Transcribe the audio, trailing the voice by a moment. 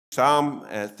Psalm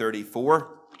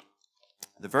 34,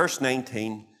 the verse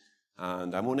 19,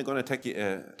 and I'm only going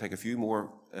to take a few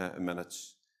more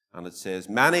minutes. And it says,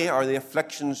 "Many are the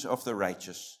afflictions of the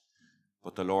righteous,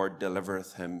 but the Lord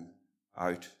delivereth him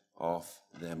out of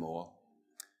them all."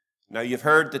 Now, you've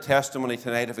heard the testimony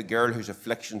tonight of a girl whose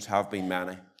afflictions have been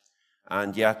many,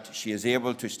 and yet she is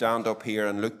able to stand up here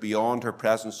and look beyond her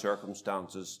present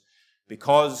circumstances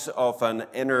because of an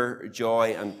inner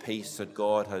joy and peace that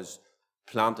God has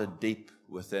planted deep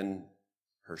within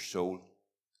her soul.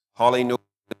 Holly knows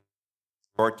that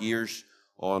short years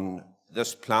on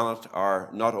this planet are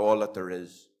not all that there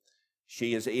is.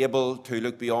 She is able to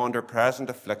look beyond her present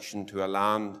affliction to a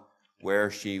land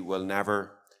where she will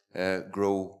never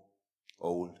grow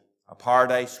old. A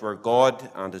paradise where God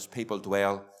and his people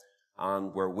dwell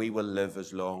and where we will live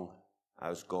as long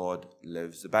as God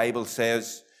lives. The Bible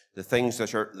says the things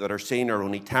that are seen are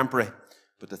only temporary,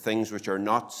 but the things which are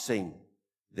not seen,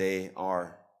 they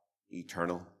are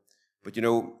eternal. But you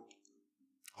know,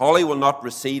 Holly will not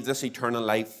receive this eternal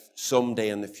life someday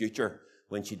in the future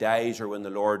when she dies or when the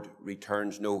Lord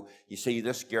returns. No, you see,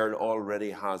 this girl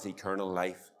already has eternal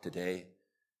life today.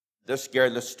 This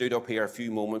girl that stood up here a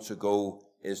few moments ago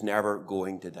is never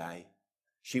going to die.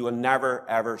 She will never,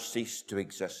 ever cease to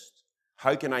exist.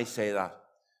 How can I say that?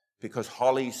 Because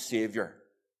Holly's Saviour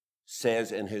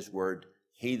says in his word,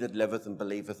 "He that liveth and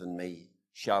believeth in me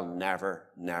shall never,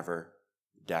 never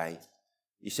die."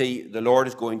 You see, the Lord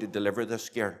is going to deliver this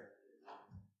girl.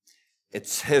 It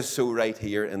says so right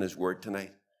here in his word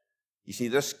tonight. You see,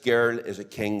 this girl is a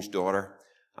king's daughter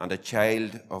and a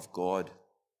child of God.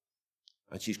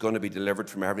 And she's going to be delivered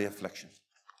from every affliction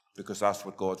because that's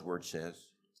what God's word says.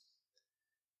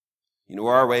 You know,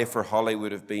 our way for Holly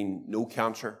would have been no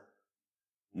cancer,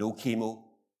 no chemo,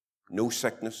 no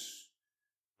sickness,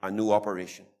 and no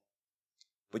operation.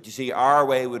 But you see, our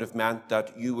way would have meant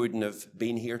that you wouldn't have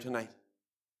been here tonight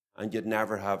and you'd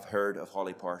never have heard of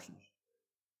Holly Parsons.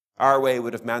 Our way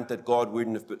would have meant that God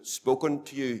wouldn't have spoken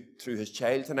to you through his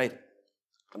child tonight.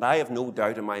 And I have no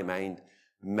doubt in my mind,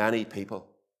 many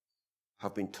people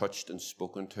have been touched and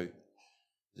spoken to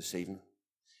this evening.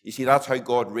 You see, that's how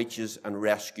God reaches and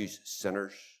rescues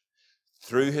sinners,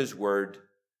 through his word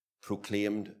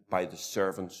proclaimed by the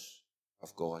servants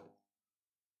of God.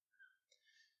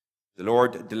 The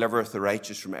Lord delivereth the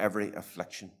righteous from every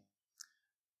affliction,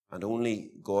 and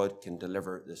only God can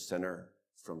deliver the sinner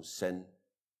from sin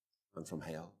and from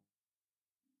hell.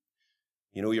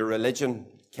 You know, your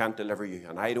religion can't deliver you,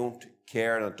 and I don't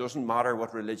care, and it doesn't matter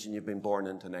what religion you've been born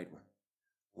in tonight with.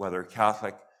 Whether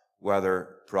Catholic,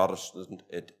 whether Protestant,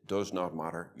 it does not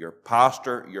matter. Your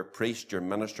pastor, your priest, your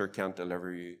minister can't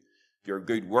deliver you. Your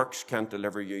good works can't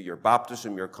deliver you. Your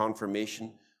baptism, your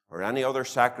confirmation, or any other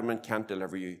sacrament can't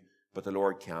deliver you, but the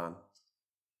Lord can.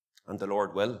 And the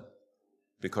Lord will.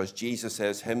 Because Jesus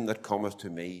says, "Him that cometh to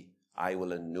me, I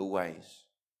will in no wise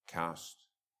cast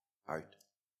out."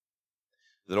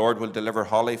 The Lord will deliver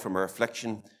Holly from her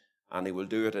affliction, and he will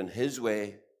do it in his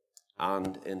way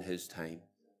and in his time.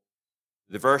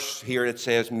 The verse here, it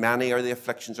says, "Many are the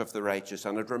afflictions of the righteous,"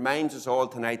 and it reminds us all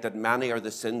tonight that many are the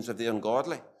sins of the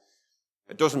ungodly.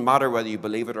 It doesn't matter whether you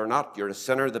believe it or not. You're a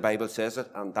sinner, the Bible says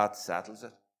it, and that settles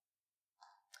it.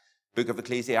 Book of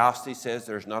Ecclesiastes says,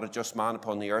 "There is not a just man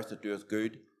upon the earth that doeth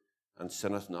good and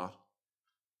sinneth not."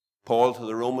 Paul to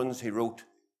the Romans, he wrote,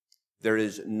 "There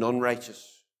is none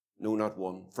righteous, no, not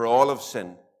one. For all have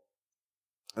sinned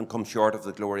and come short of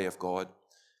the glory of God."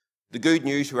 The good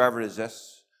news, however, is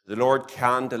this: the Lord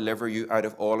can deliver you out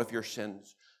of all of your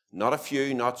sins. Not a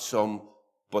few, not some,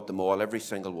 but them all, every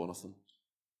single one of them.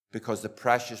 Because the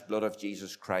precious blood of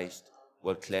Jesus Christ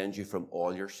will cleanse you from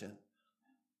all your sin.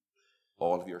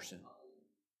 All of your sin.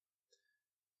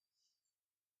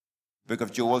 The book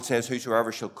of Joel says,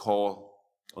 "Whosoever shall call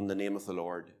on the name of the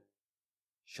Lord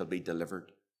shall be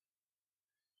delivered."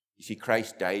 You see,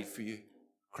 Christ died for you.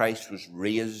 Christ was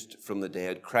raised from the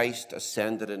dead. Christ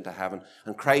ascended into heaven.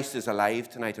 And Christ is alive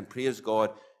tonight. And praise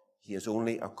God, he is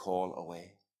only a call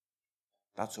away.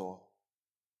 That's all.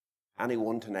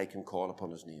 Anyone tonight can call upon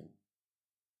his name.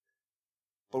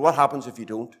 But what happens if you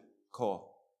don't call?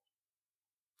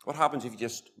 What happens if you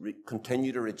just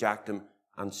continue to reject him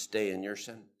and stay in your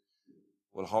sin?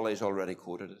 Well, Holly's already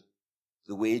quoted it.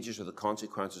 The wages or the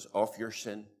consequences of your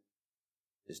sin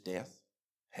is death,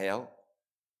 hell,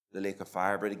 the lake of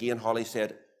fire. But again, Holly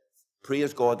said,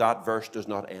 praise God, that verse does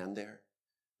not end there.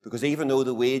 Because even though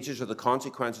the wages or the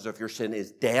consequences of your sin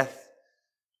is death,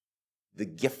 the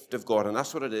gift of God, and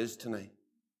that's what it is tonight,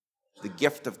 the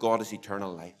gift of God is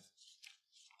eternal life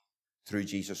through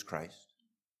Jesus Christ.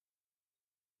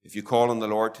 If you call on the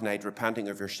Lord tonight, repenting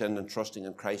of your sin and trusting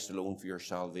in Christ alone for your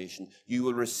salvation, you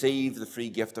will receive the free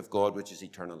gift of God, which is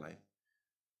eternal life.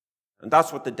 And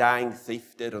that's what the dying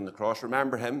thief did on the cross.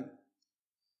 Remember him?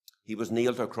 He was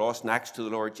nailed to a cross next to the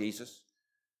Lord Jesus.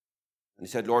 And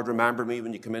he said, Lord, remember me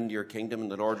when you come into your kingdom. And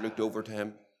the Lord looked over to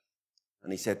him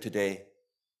and he said, today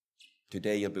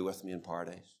you'll be with me in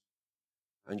paradise.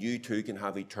 And you too can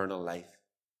have eternal life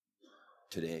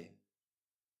today.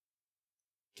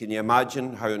 Can you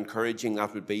imagine how encouraging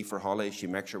that would be for Holly as she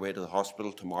makes her way to the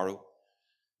hospital tomorrow,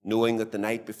 knowing that the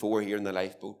night before here in the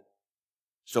lifeboat,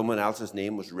 someone else's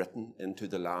name was written into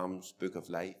the Lamb's book of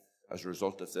life as a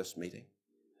result of this meeting?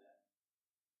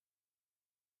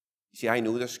 You see, I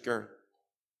know this girl.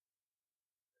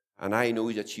 And I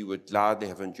know that she would gladly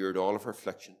have endured all of her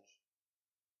afflictions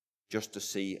just to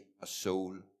see a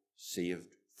soul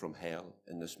saved from hell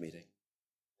in this meeting.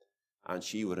 And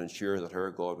she would ensure that her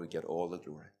God would get all the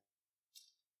glory.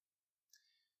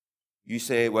 You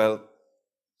say, well,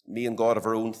 me and God have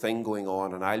our own thing going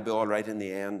on, and I'll be all right in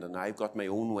the end, and I've got my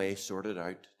own way sorted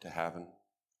out to heaven.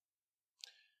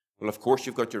 Well, of course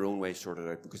you've got your own way sorted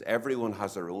out, because everyone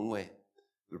has their own way.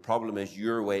 The problem is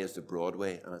your way is the broad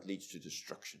way, and it leads to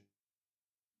destruction.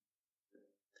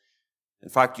 In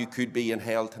fact, you could be in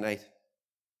hell tonight.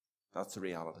 That's the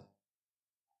reality.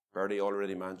 Bertie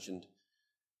already mentioned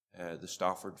the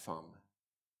Stafford family.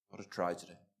 What a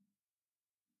tragedy.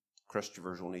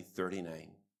 Christopher's only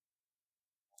 39.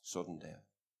 Sudden death.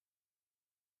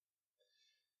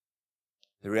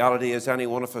 The reality is any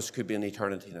one of us could be in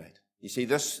eternity tonight. You see,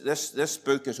 this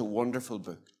book is a wonderful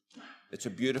book. It's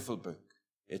a beautiful book.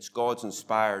 It's God's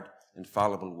inspired,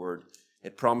 infallible word.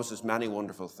 It promises many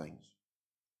wonderful things.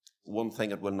 One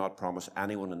thing it will not promise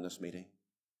anyone in this meeting,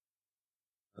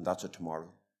 and that's a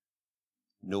tomorrow.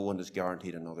 No one is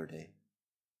guaranteed another day.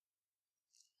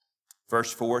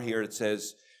 Verse 4 here, it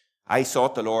says, I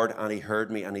sought the Lord, and he heard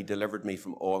me, and he delivered me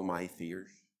from all my fears.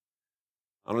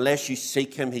 Unless you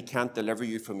seek him, he can't deliver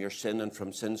you from your sin and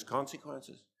from sin's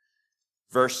consequences.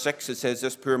 Verse 6, it says,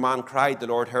 this poor man cried, the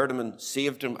Lord heard him and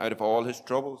saved him out of all his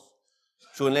troubles.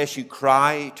 So unless you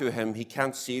cry to him, he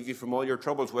can't save you from all your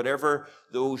troubles, whatever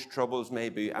those troubles may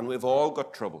be. And we've all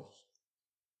got troubles.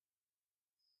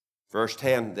 Verse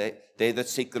 10, they that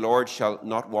seek the Lord shall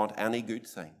not want any good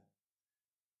thing.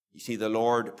 You see, the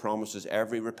Lord promises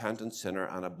every repentant sinner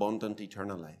an abundant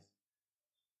eternal life.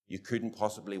 You couldn't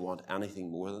possibly want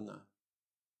anything more than that.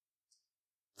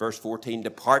 Verse 14,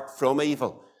 depart from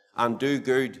evil and do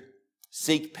good.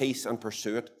 Seek peace and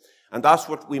pursue it. And that's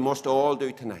what we must all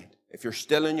do tonight. If you're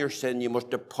still in your sin, you must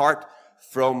depart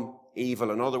from evil.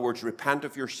 In other words, repent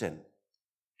of your sin.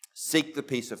 Seek the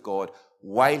peace of God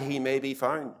while he may be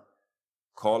found.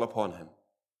 Call upon him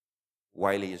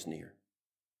while he is near.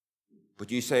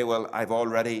 But you say, well, I've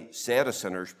already said a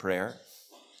sinner's prayer.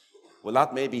 Well,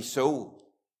 that may be so.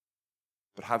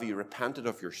 But have you repented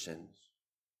of your sins?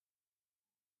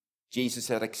 Jesus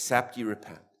said, except you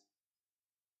repent,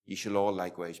 ye shall all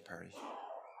likewise perish.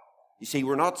 You see,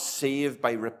 we're not saved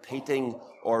by repeating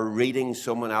or reading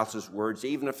someone else's words,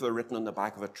 even if they're written on the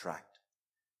back of a tract.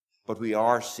 But we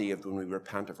are saved when we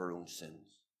repent of our own sins.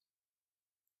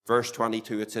 Verse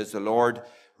 22, it says, the Lord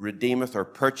redeemeth or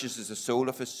purchases the soul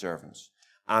of his servants,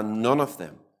 and none of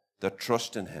them that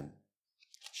trust in him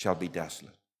shall be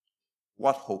desolate.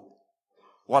 What hope,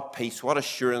 what peace, what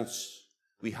assurance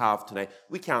we have tonight.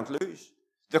 We can't lose.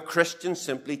 The Christian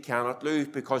simply cannot lose,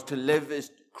 because to live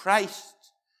is Christ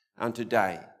and to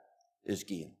die is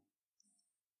gain.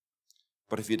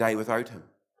 But if you die without him,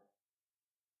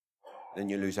 then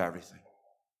you lose everything.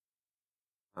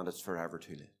 And it's forever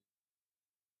too late.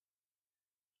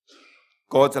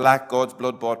 God's elect, God's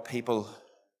blood-bought people,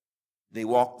 they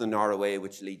walk the narrow way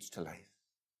which leads to life.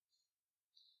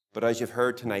 But as you've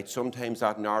heard tonight, sometimes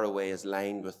that narrow way is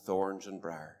lined with thorns and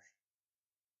briars.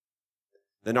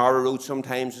 The narrow road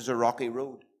sometimes is a rocky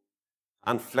road.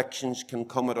 And afflictions can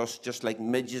come at us just like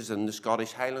midges in the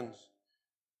Scottish Highlands.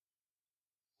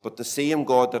 But the same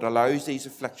God that allows these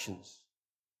afflictions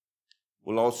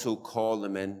will also call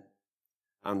them in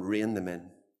and rein them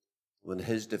in when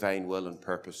his divine will and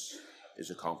purpose is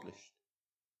accomplished.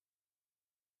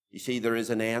 You see, there is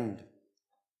an end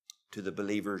to the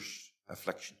believer's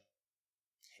affliction.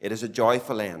 It is a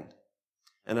joyful end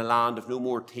in a land of no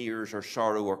more tears or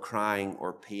sorrow or crying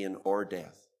or pain or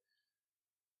death.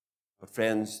 But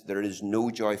friends, there is no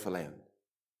joyful end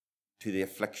to the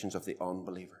afflictions of the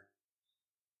unbeliever.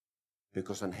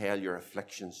 Because in hell, your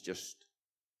afflictions just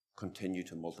continue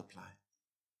to multiply.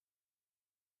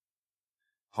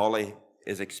 Holly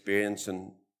is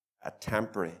experiencing a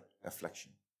temporary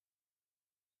affliction.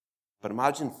 But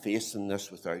imagine facing this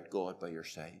without God by your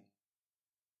side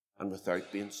and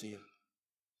without being saved.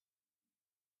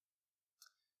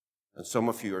 And some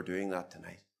of you are doing that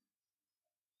tonight.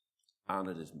 And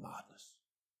it is madness.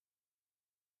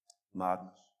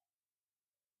 Madness.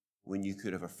 When you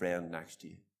could have a friend next to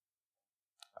you.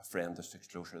 A friend that sticks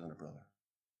closer than a brother.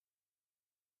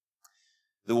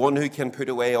 The one who can put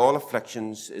away all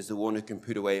afflictions is the one who can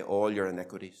put away all your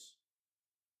iniquities.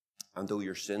 And though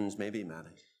your sins may be many,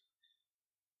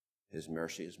 his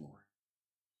mercy is more.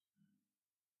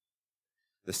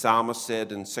 The psalmist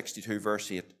said in 62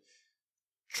 verse 8,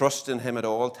 trust in him at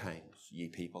all times, ye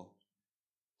people.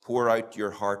 Pour out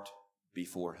your heart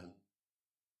before him.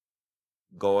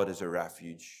 God is a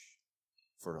refuge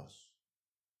for us.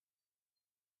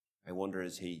 I wonder,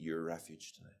 is he your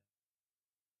refuge tonight?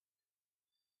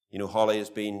 You know, Holly has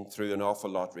been through an awful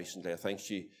lot recently. I think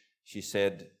she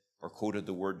said or quoted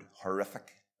the word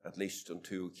horrific at least on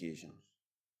 2 occasions.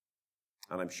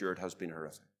 And I'm sure it has been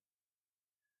horrific.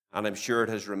 And I'm sure it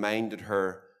has reminded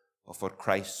her of what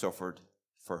Christ suffered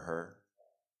for her.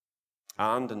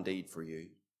 And indeed for you.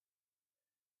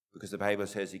 Because the Bible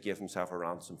says he gave himself a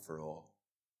ransom for all.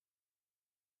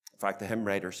 In fact, the hymn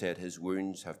writer said his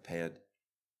wounds have paid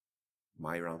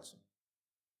my ransom.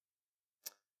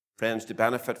 Friends, to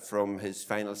benefit from his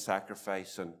final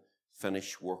sacrifice and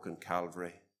finished work on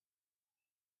Calvary,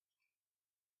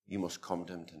 you must come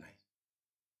to him tonight.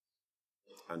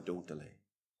 And don't delay.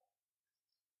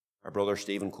 Our brother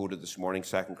Stephen quoted this morning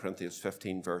 2 Corinthians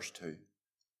 15 verse 2.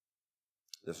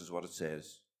 This is what it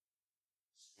says.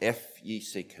 If ye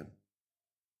seek him,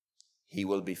 he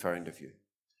will be found of you.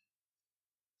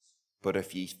 But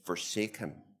if ye forsake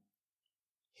him,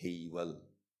 he will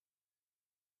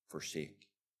forsake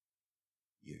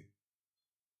you.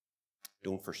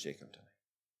 Don't forsake him tonight.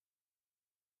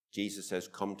 Jesus says,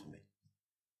 come to me.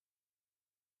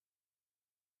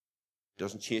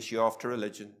 Doesn't chase you off to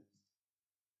religion.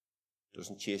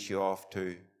 Doesn't chase you off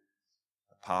to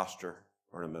a pastor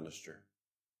or a minister.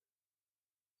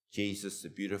 Jesus, the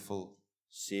beautiful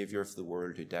Saviour of the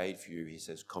world who died for you, he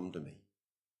says, come to me,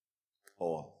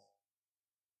 all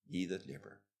ye that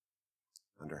labour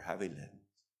and are heavy laden,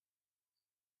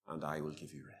 and I will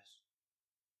give you rest.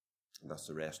 And that's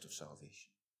the rest of salvation.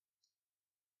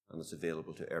 And it's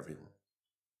available to everyone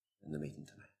in the meeting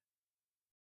tonight.